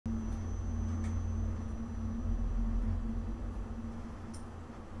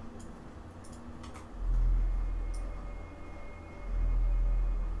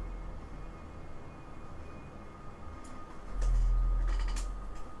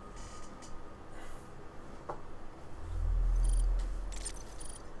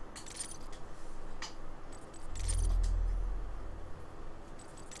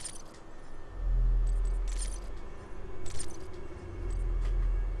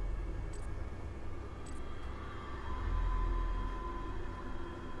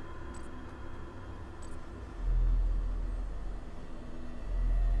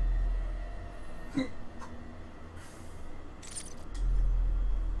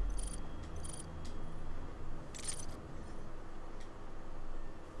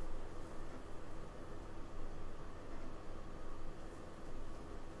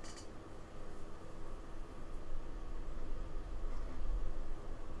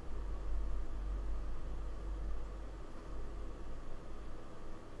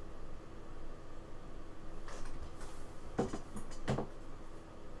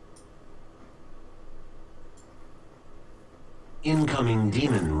Incoming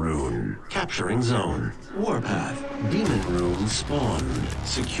Demon Rune. Capturing zone. Warpath. Demon Rune spawned.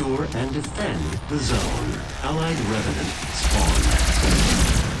 Secure and defend the zone. Allied Revenant spawned.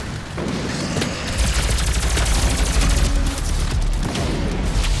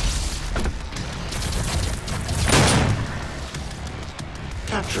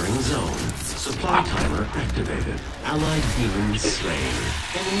 Capturing zone. Supply timer activated. Allied demons slain.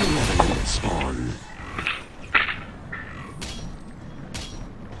 Enemy revenant spawned.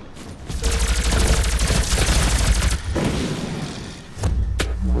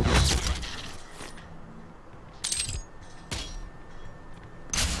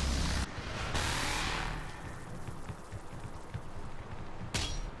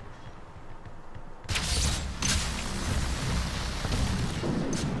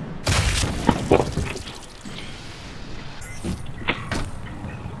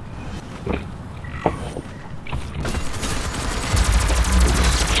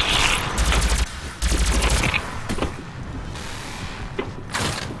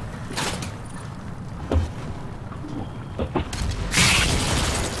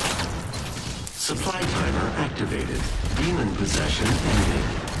 Supply timer activated. Demon possession ended.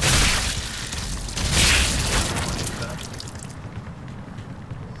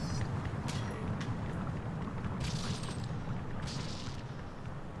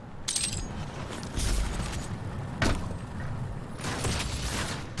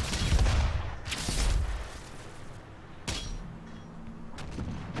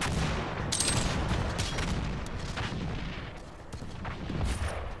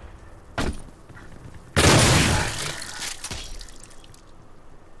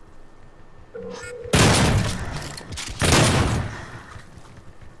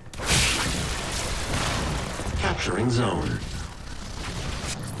 Capturing zone.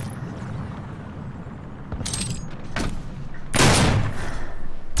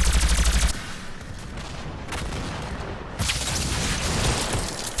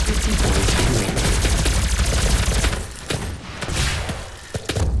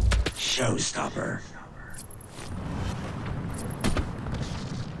 Showstopper.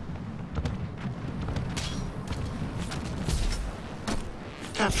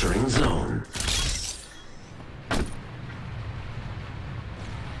 Capturing zone.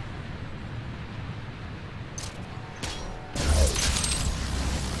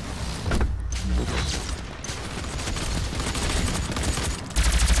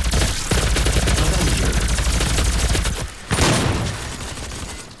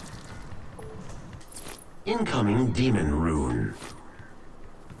 Incoming Demon Rune.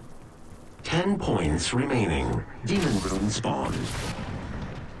 10 points remaining. Demon Rune spawned.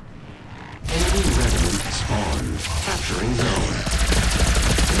 Enemy Revenant spawned. Capturing zone.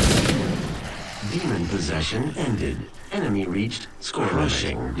 Demon possession ended. Enemy reached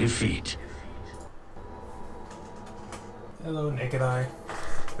crushing defeat. Hello, Naked Eye.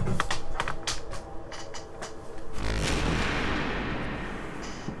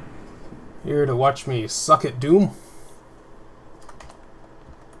 Here to watch me suck at Doom?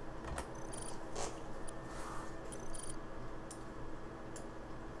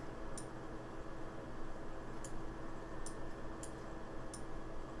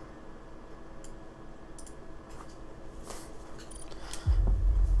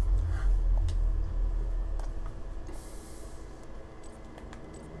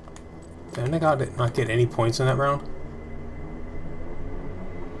 Didn't I not get any points in that round?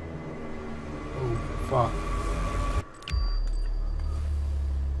 Fuck.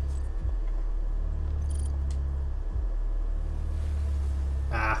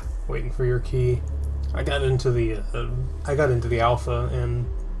 Ah, waiting for your key. I got into the alpha, and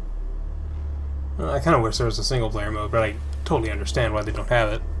I kind of wish there was a single player mode, but I totally understand why they don't have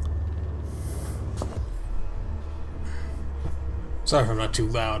it. Sorry if I'm not too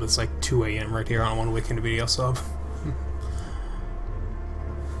loud. It's like 2 AM right here on one Weekend Video sub.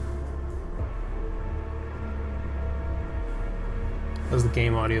 How's the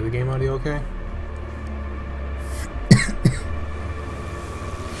game audio? The game audio okay?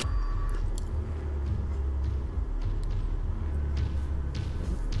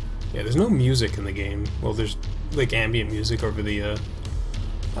 Yeah, there's no music in the game. Well, there's like ambient music over the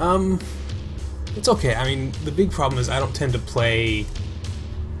it's okay. I mean, the big problem is I don't tend to play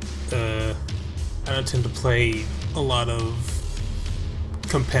a lot of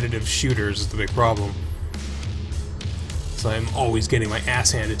competitive shooters is the big problem. So I'm always getting my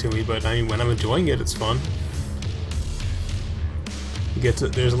ass handed to me, but I mean, when I'm enjoying it, it's fun.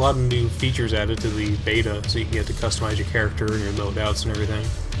 There's a lot of new features added to the beta, so you can get to customize your character and your loadouts and everything.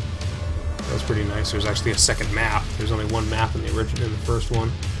 That's pretty nice. There's actually a second map There's only one map in the original, in the first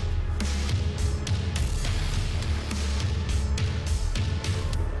one.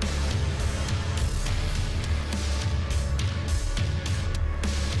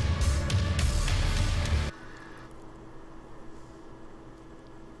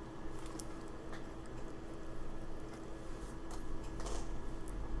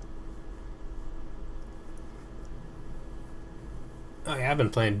 I've been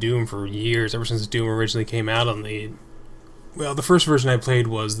playing Doom for years, ever since Doom originally came out on the... Well, the first version I played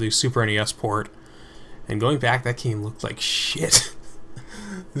was the Super NES port, and going back, that game looked like shit.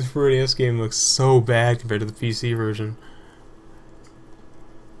 This Super NES game looks so bad compared to the PC version.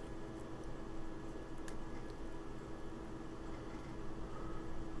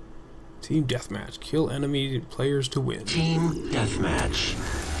 Team Deathmatch. Kill enemy players to win. Team Deathmatch.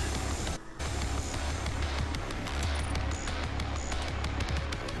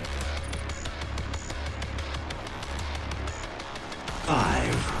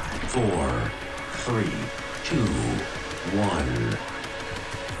 Five, 4, 3, 2, 1.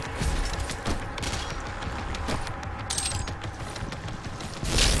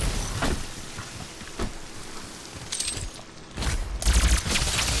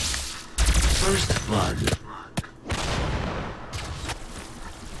 First blood.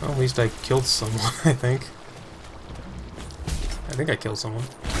 Well, at least I killed someone, I think. I think I killed someone.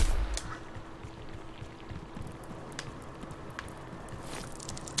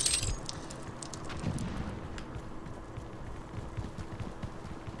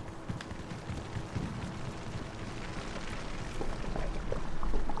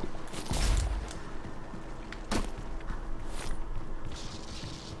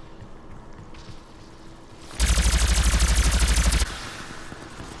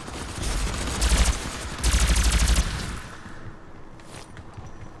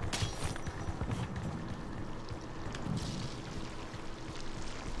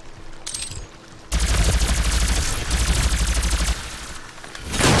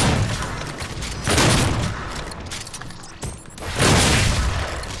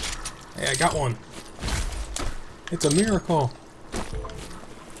 Hey, I got one. It's a miracle.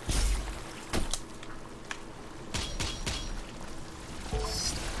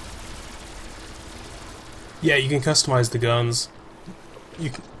 Yeah, you can customize the guns. You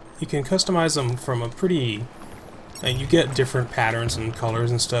can customize them from a pretty... And you get different patterns and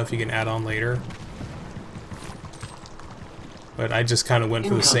colors and stuff you can add on later. But I just kind of went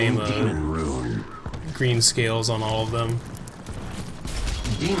for the same green scales on all of them.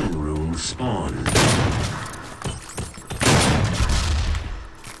 Demon Rune spawned.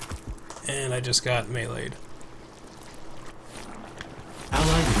 And I just got meleeed.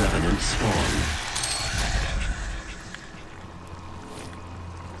 Allied Revenant spawned.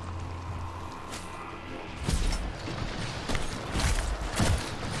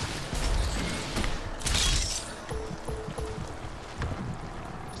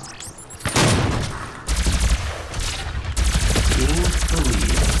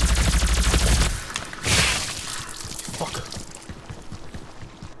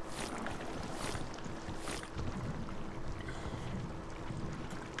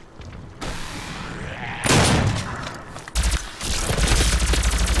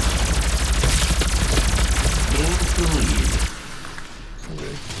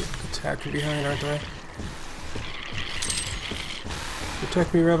 Attacked from behind, aren't I?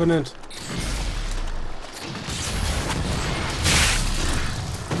 Protect me, Revenant!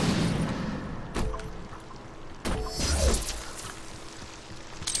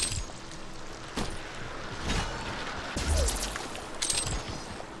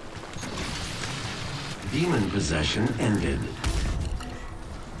 Demon possession ended.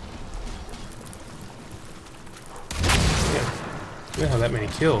 We don't have that many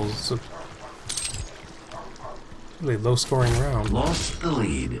kills. It's a really low-scoring round. Lost the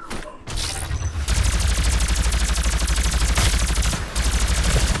lead.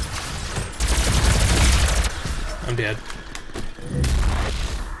 I'm dead.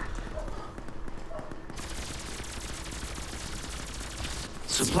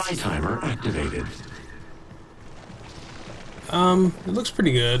 Supply timer activated. It looks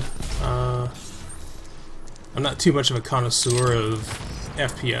pretty good. I'm not too much of a connoisseur of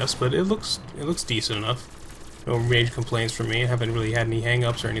FPS, but it looks decent enough. No major complaints from me. I haven't really had any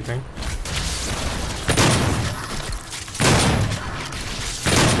hang-ups or anything.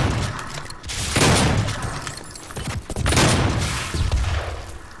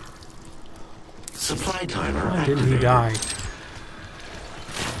 Supply timer Why activated. didn't he die?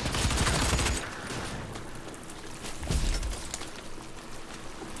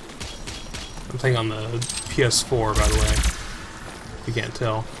 I'm playing on the PS4, by the way. If you can't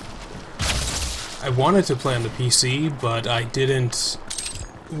tell. I wanted to play on the PC, but I didn't...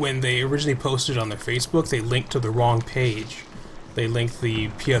 When they originally posted on their Facebook, they linked to the wrong page. They linked the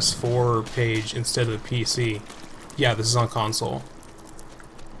PS4 page instead of the PC. Yeah, this is on console.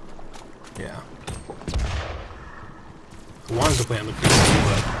 Yeah. I wanted to play on the PC,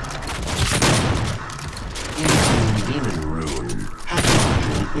 but... Demon Rune. Hack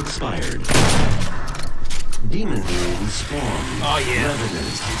module expired. Demon Rune spawned. Oh yeah, Revenant.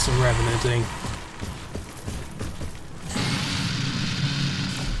 let's do some revenanting.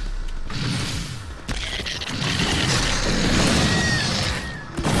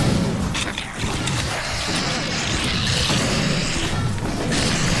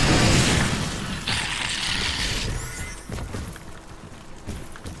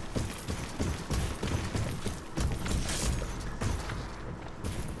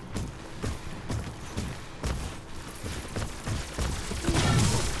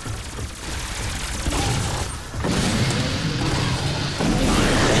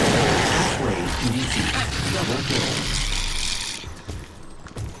 Double kill.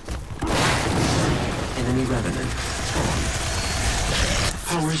 Enemy Revenant spawned.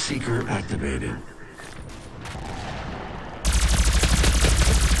 Power Seeker activated.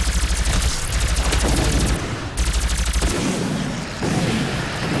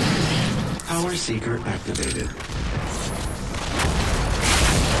 Power Seeker activated.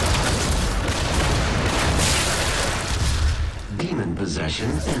 Demon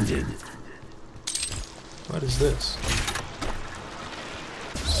possession ended. What is this?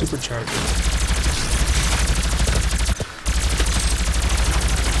 Supercharger.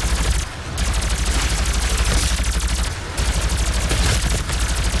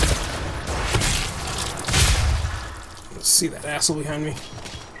 Let's see that asshole behind me.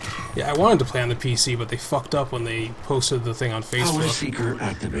 Yeah, I wanted to play on the PC, but they fucked up when they posted the thing on Facebook. Power Seeker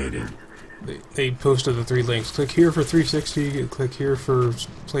activated. They posted the 3 links. Click here for 360, click here for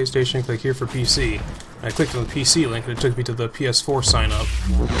PlayStation, click here for PC. I clicked on the PC link and it took me to the PS4 sign up.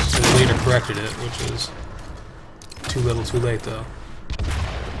 And they later corrected it, which is too little too late though.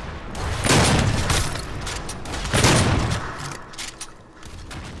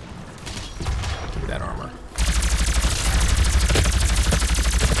 Give me that armor.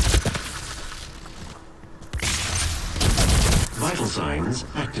 Vital signs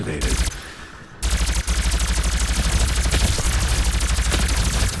activated.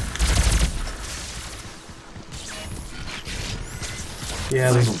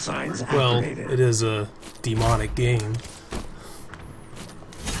 Yeah, Vital signs well, activated. it is a demonic game.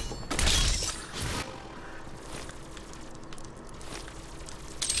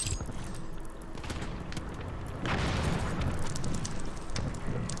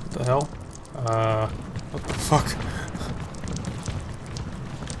 What the hell? What the fuck?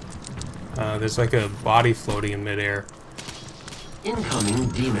 There's like a body floating in midair. Incoming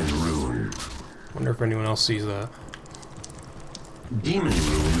Demon Rune. Wonder if anyone else sees that. Demon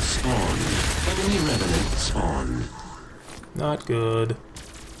Rune spawned. Enemy Revenant spawned. Not good.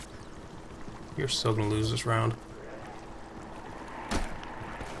 You're still gonna lose this round.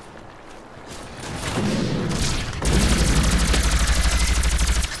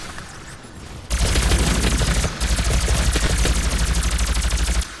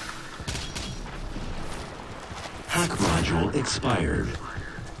 Hack module expired.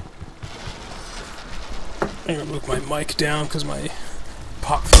 I'm gonna move my mic down because my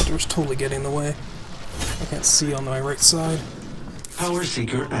pop filter is totally getting in the way. I can't see on my right side. Power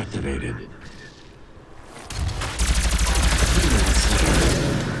Seeker activated. Demon Slayer.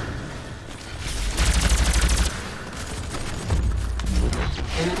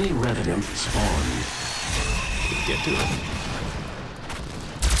 Enemy Revenant spawned. Get to it.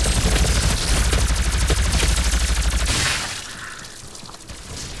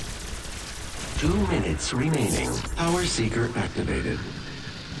 Two minutes remaining. Power Seeker activated.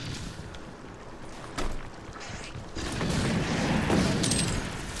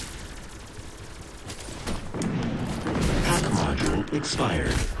 Hack module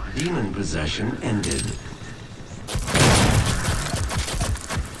expired. Demon possession ended.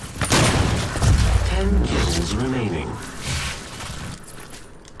 10 kills remaining.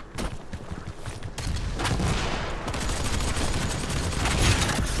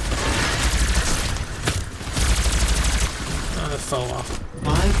 It fell off.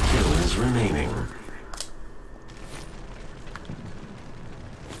 5 kills remaining.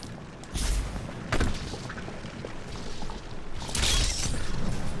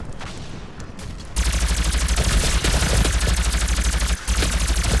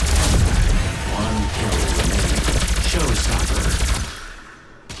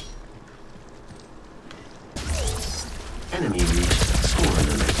 Enemy reached score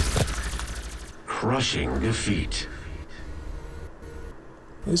limit. Crushing defeat.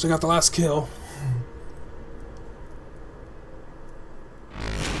 At least I got the last kill.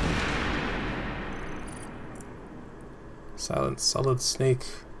 Silent Solid Snake.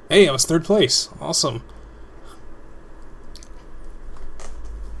 Hey, I was third place. Awesome.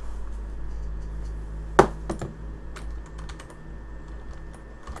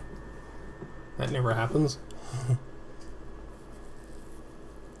 That never happens.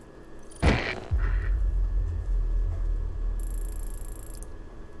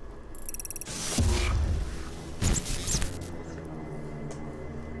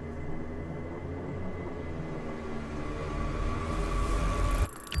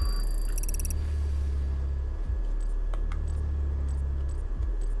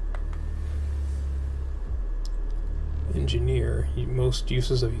 Engineer. Most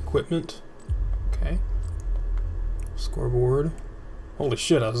uses of equipment. Okay. Scoreboard. Holy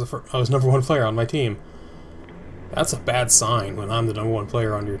shit! I was number one player on my team. That's a bad sign when I'm the number one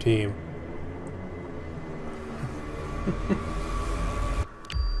player on your team.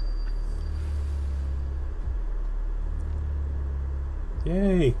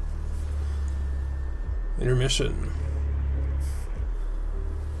 Yay! Intermission.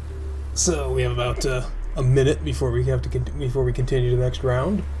 So we have about a minute before we continue to the next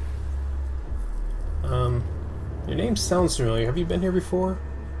round. Your name sounds familiar. Have you been here before?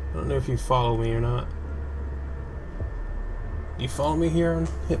 I don't know if you follow me or not. Do you follow me here on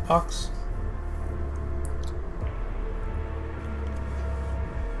Hitbox?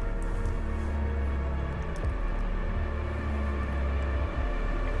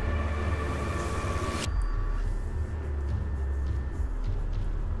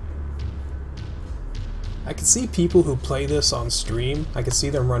 I can see people who play this on stream. I can see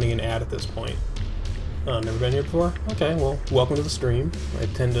them running an ad at this point. Oh, never been here before? Okay, well, welcome to the stream. I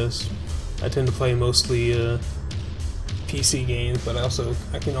tend to play mostly PC games, but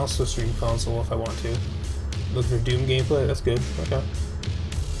I can also stream console if I want to. Looking for Doom gameplay? That's good. Okay.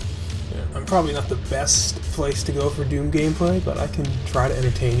 Yeah, I'm probably not the best place to go for Doom gameplay, but I can try to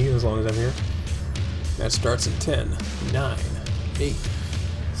entertain you as long as I'm here. That starts in 10, 9, 8,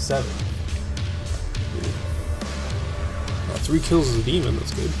 7. 3 kills as a demon,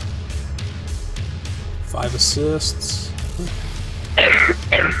 that's good. 5 assists.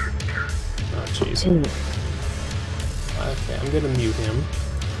 Oh, jeez. Okay, I'm gonna mute him.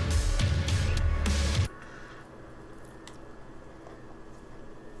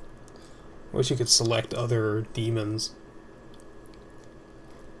 I wish you could select other demons.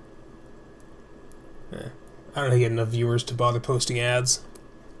 I don't get enough viewers to bother posting ads,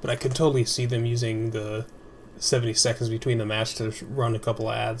 but I could totally see them using the 70 seconds between the match to run a couple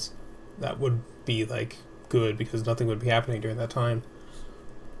ads. That would be, like, good, because nothing would be happening during that time.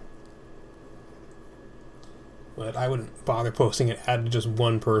 But I wouldn't bother posting an ad to just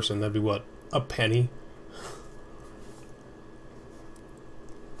one person. That'd be, what, a penny?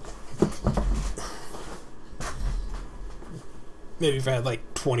 Maybe if I had,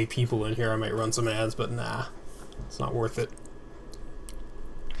 like, 20 people in here, I might run some ads, but nah. It's not worth it.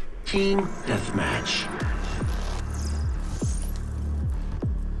 Team Deathmatch.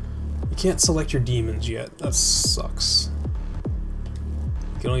 You can't select your demons yet. That sucks.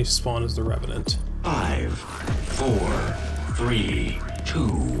 You can only spawn as the Revenant. 5, 4, 3, 2,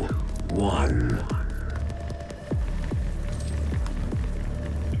 1.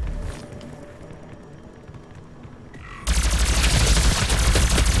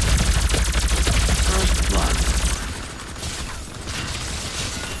 First blood.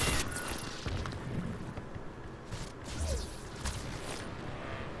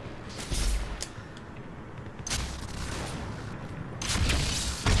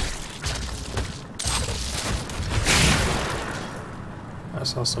 I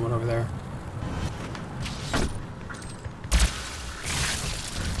saw someone over there.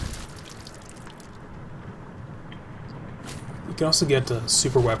 You can also get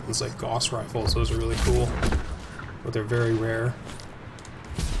super weapons like Gauss rifles. Those are really cool, but they're very rare.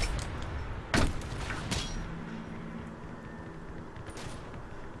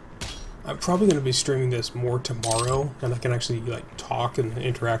 I'm probably going to be streaming this more tomorrow, and I can actually like talk and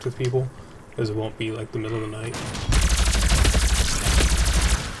interact with people, because it won't be like the middle of the night.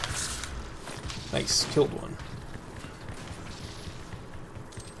 Nice, killed one.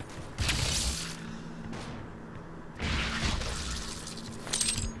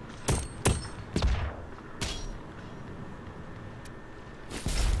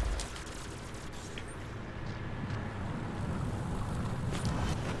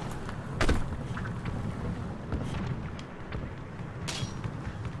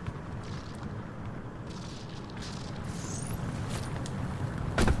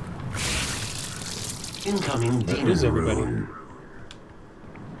 Incoming Where demon is everybody? rune.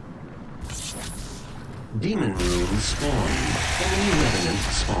 Demon rune spawned. Enemy revenant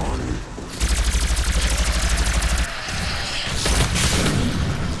spawned.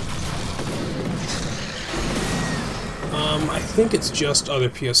 I think it's just other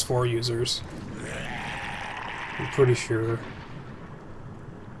PS4 users. I'm pretty sure.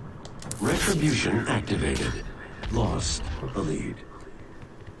 Retribution activated. Lost the lead.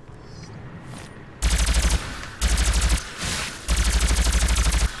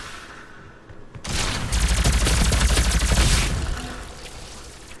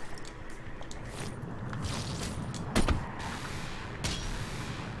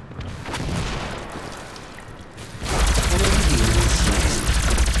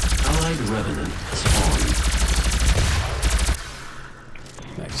 Allied revenant spawned.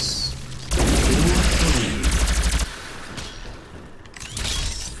 Nice.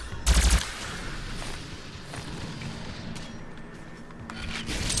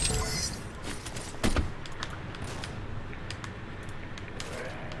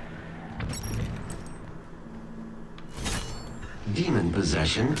 Demon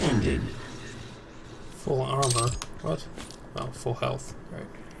possession ended. Full armor. What? Oh, full health. Right.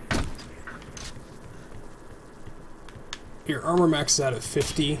 Your armor maxes out at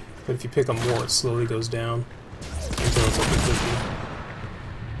 50, but if you pick up more, it slowly goes down until it's up at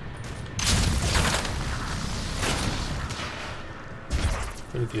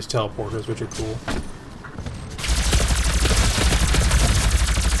 50. And you can use teleporters, which are cool.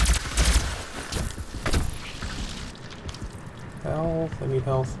 Health. I need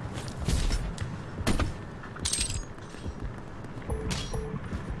health.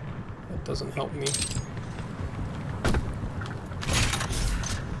 That doesn't help me.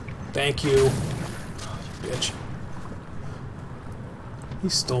 Thank you. Oh, you bitch. He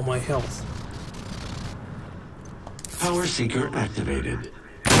stole my health. Power seeker activated.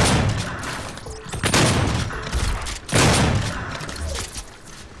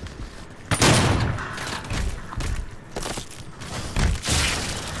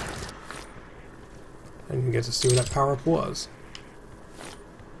 I didn't get to see what that power-up was.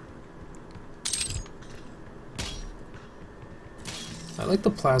 I like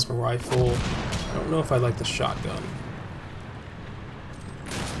the plasma rifle. I don't know if I like the shotgun.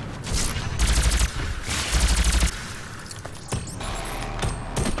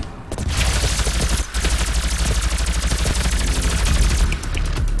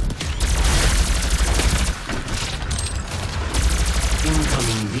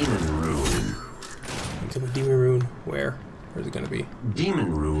 Incoming demon rune. Incoming demon rune. Where? Where's it gonna be?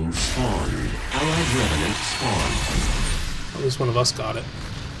 Demon rune spawned. Allied revenant spawned. At least one of us got it.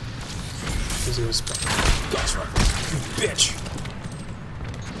 Is it a Ghost rifle? You bitch!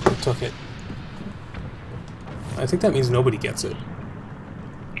 Who took it? I think that means nobody gets it.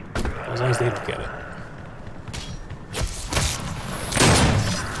 As long as they don't get it.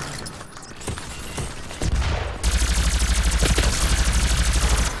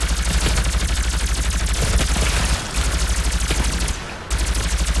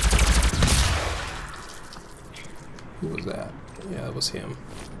 Who was that? Yeah, that was him.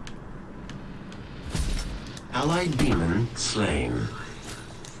 Allied demon slain.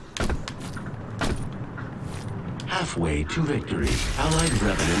 Halfway to victory. Allied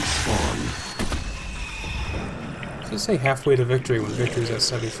revenant spawned. Does it say halfway to victory when victory's at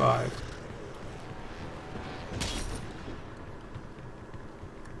 75?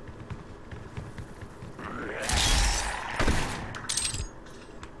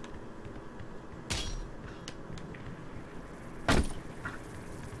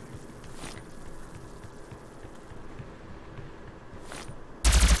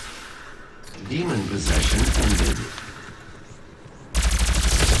 Demon possession ended.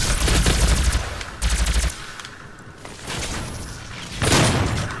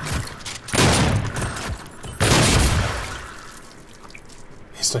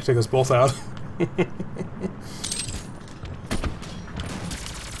 He's like, take us both out.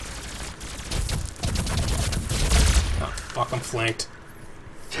 Oh, fuck, I'm flanked.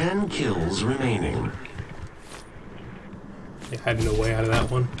 10 kills remaining. I had no way out of that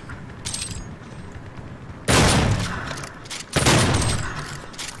one.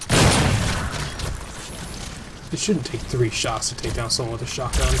 It shouldn't take 3 shots to take down someone with a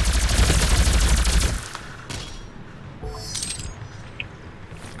shotgun.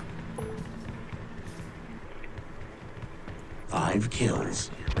 Five kills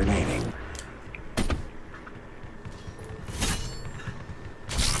remaining.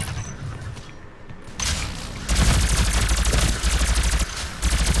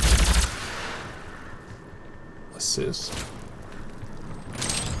 assist.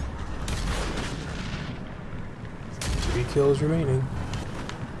 3 kills remaining.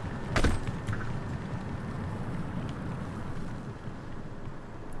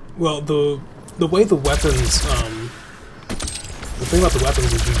 Well, the way the weapons, the thing about the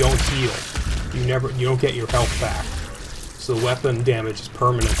weapons is you don't heal. You don't get your health back. So the weapon damage is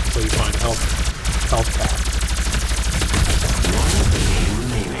permanent until you find a health pack. One game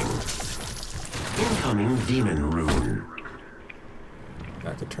remaining. Incoming demon rune.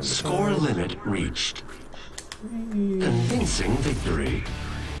 Back to turn the Score time. limit reached. Convincing victory.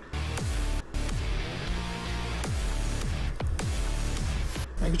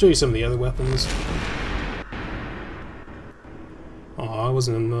 I can show you some of the other weapons. Oh, I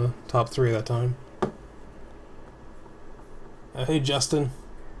wasn't in the top 3 that time. Hey Justin,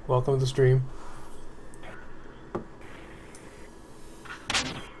 welcome to the stream.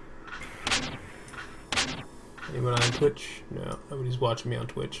 Anyone on Twitch? No, nobody's watching me on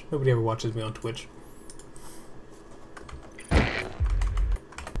Twitch. Nobody ever watches me on Twitch.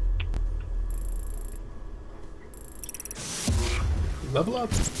 Level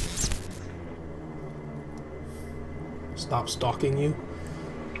up. Stop stalking you.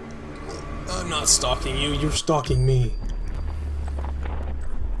 I'm not stalking you, you're stalking me.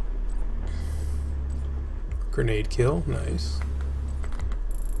 Grenade kill, nice.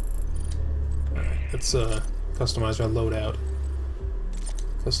 Alright, let's customize our loadout.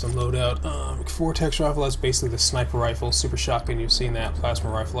 Custom loadout. Vortex rifle, that's basically the sniper rifle. Super shotgun, you've seen that. Plasma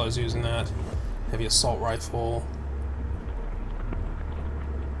rifle, I was using that. Heavy assault rifle.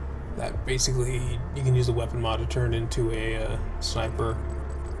 That basically, you can use the weapon mod to turn into a sniper.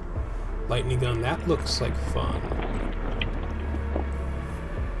 Lightning gun, that looks like fun.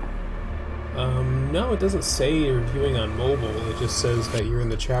 No, it doesn't say you're viewing on mobile, it just says that you're in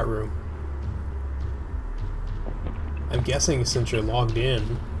the chat room. I'm guessing since you're logged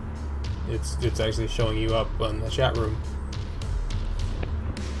in, it's actually showing you up on the chat room.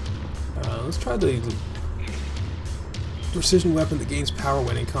 Let's try the precision weapon that gains power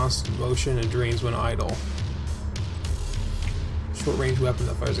when in constant motion and drains when idle. Short range weapon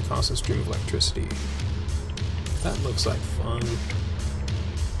that fires a constant stream of electricity. That looks like fun.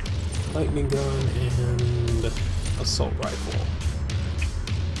 Lightning gun and assault rifle.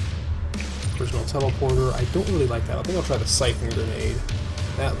 Personal teleporter. I don't really like that. I think I'll try the siphon grenade.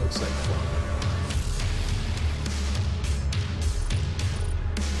 That looks like fun.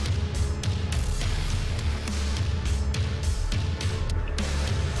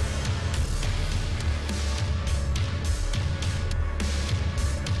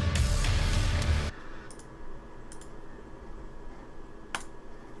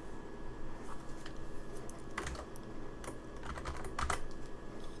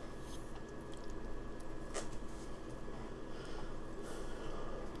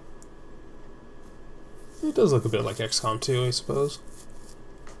 It does look a bit like XCOM 2, I suppose.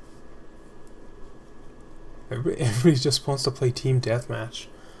 Everybody just wants to play Team Deathmatch.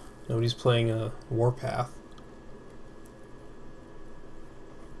 Nobody's playing a Warpath.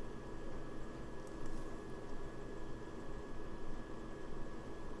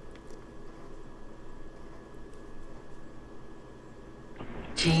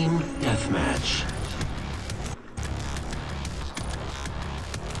 Team Deathmatch.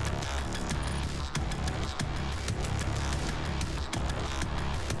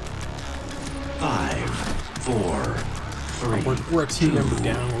 Five, four, three. We're a team member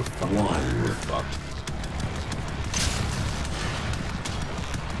down. We're fucked. One. We're fucked.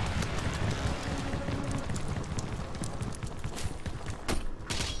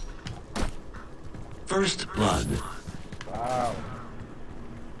 First blood. Wow.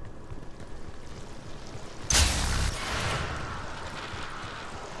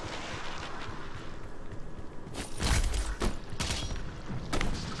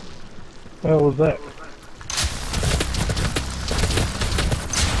 What was that?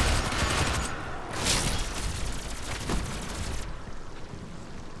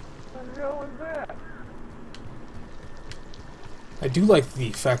 What the hell was that? I do like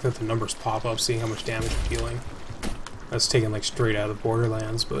the fact that the numbers pop up, seeing how much damage you're dealing. That's taken like straight out of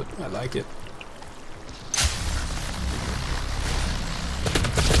Borderlands, but I like it.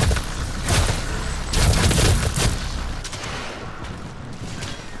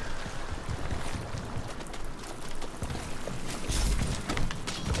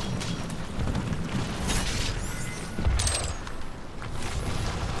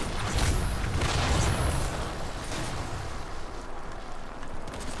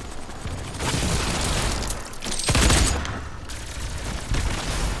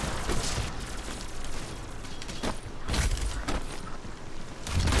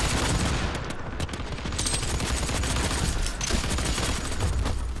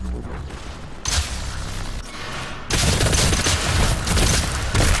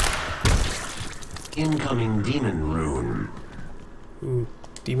 Incoming demon rune. Ooh,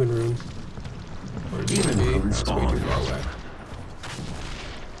 demon rune. Where did Demon it be? rune It's way too spawned. far away.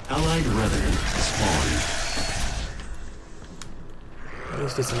 Allied revenant spawned. At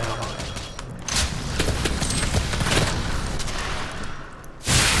least it's an ally.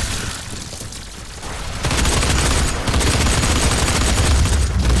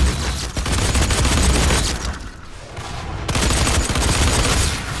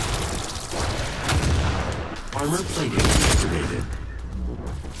 Armor plating activated.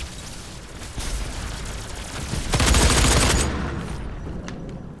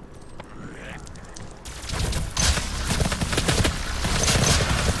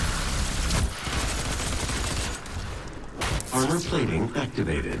 Armor plating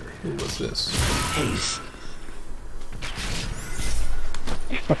activated. What's this? Haste.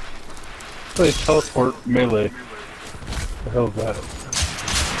 Play teleport melee. The hell is that?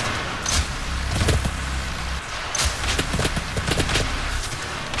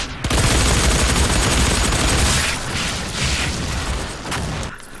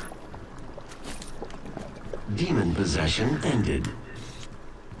 Demon possession ended.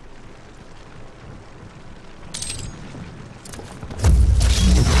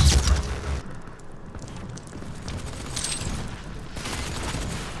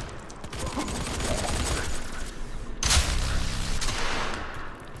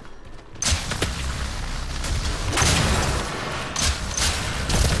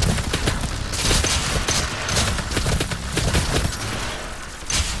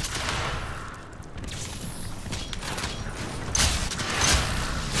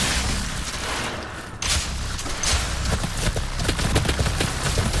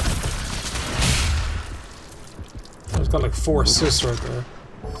 It's got like 4 assists right there.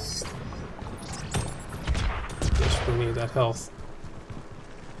 Just for me, that health.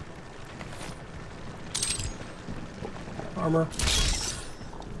 Armor.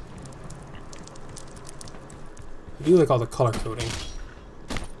 I do like all the color coding.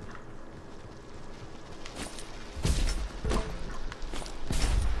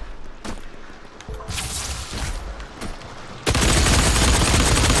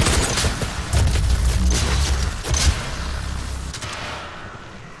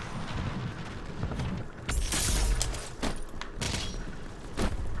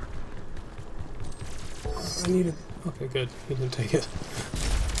 I need it. Okay, good. He didn't take it.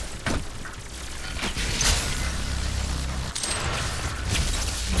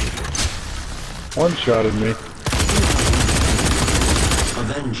 One-shotted me.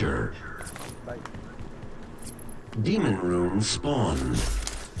 Avenger. Demon rune spawned.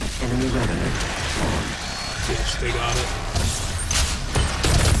 Enemy revenant spawned. Yes, they got it.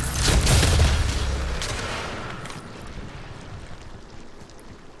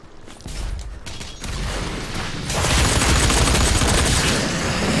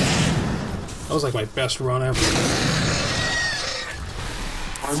 That was like my best run ever.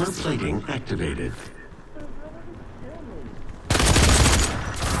 Armor plating activated.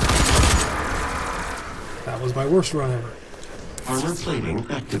 That was my worst run ever. Armor plating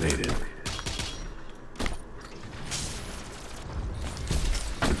activated.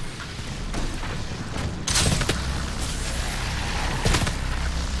 I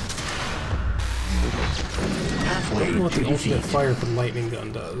Halfway don't know what to the ultimate defeat. fire from lightning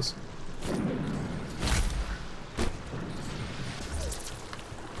gun does.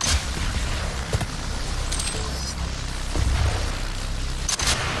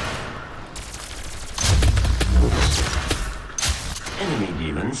 Enemy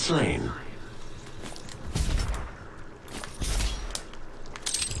demon slain.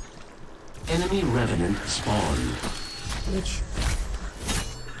 Enemy revenant spawned. Which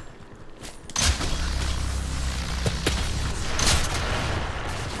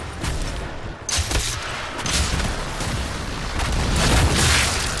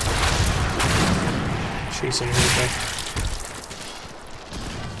chasing everything.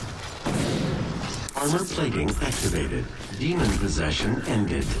 Armor plating activated. Demon possession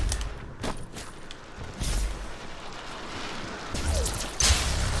ended.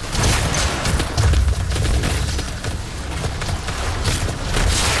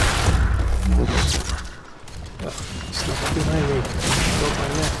 Snuck up behind me. Broke my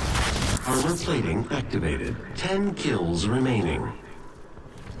neck. Armor plating activated. 10 kills remaining.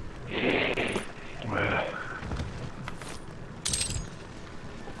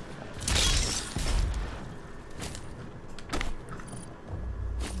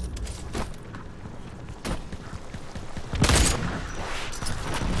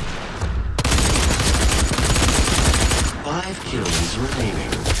 Five kills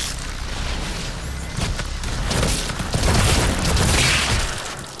remaining.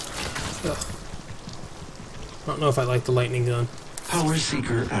 Ugh. I don't know if I like the lightning gun. Power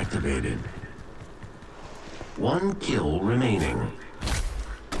Seeker activated. 1 kill remaining.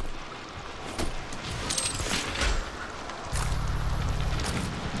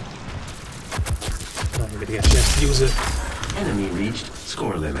 I'm gonna get a chance to use it. Enemy reached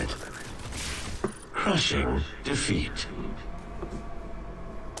score limit. Crushing defeat.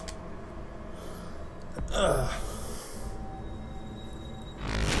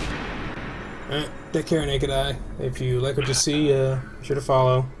 Alright, take care, Naked Eye. If you like what you see, be sure to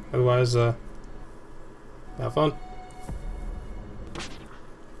follow. Otherwise, have fun.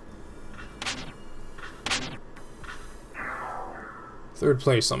 Third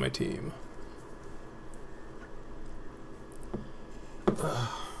place on my team.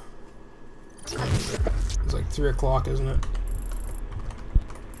 It's like 3 o'clock, isn't it?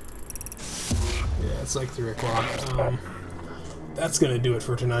 Yeah, it's like 3 o'clock. That's gonna do it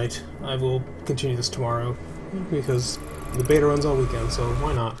for tonight. I will continue this tomorrow, because the beta runs all weekend, so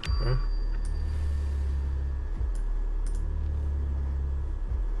why not, right?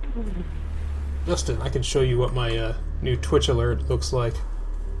 Justin, I can show you what my new Twitch alert looks like.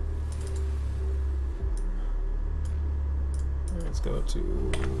 Let's go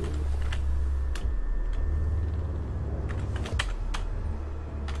to...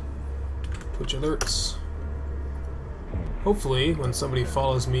 Twitch alerts. Hopefully, when somebody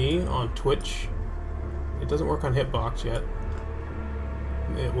follows me on Twitch, it doesn't work on Hitbox yet,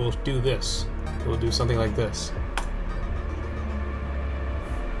 it will do this. It will do something like this.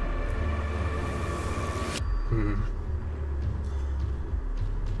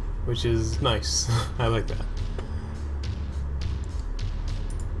 Which is nice. I like that.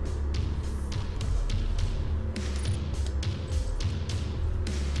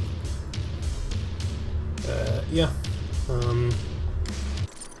 Yeah. I'm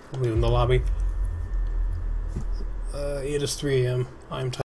leaving the lobby. It is 3 AM. I'm tired.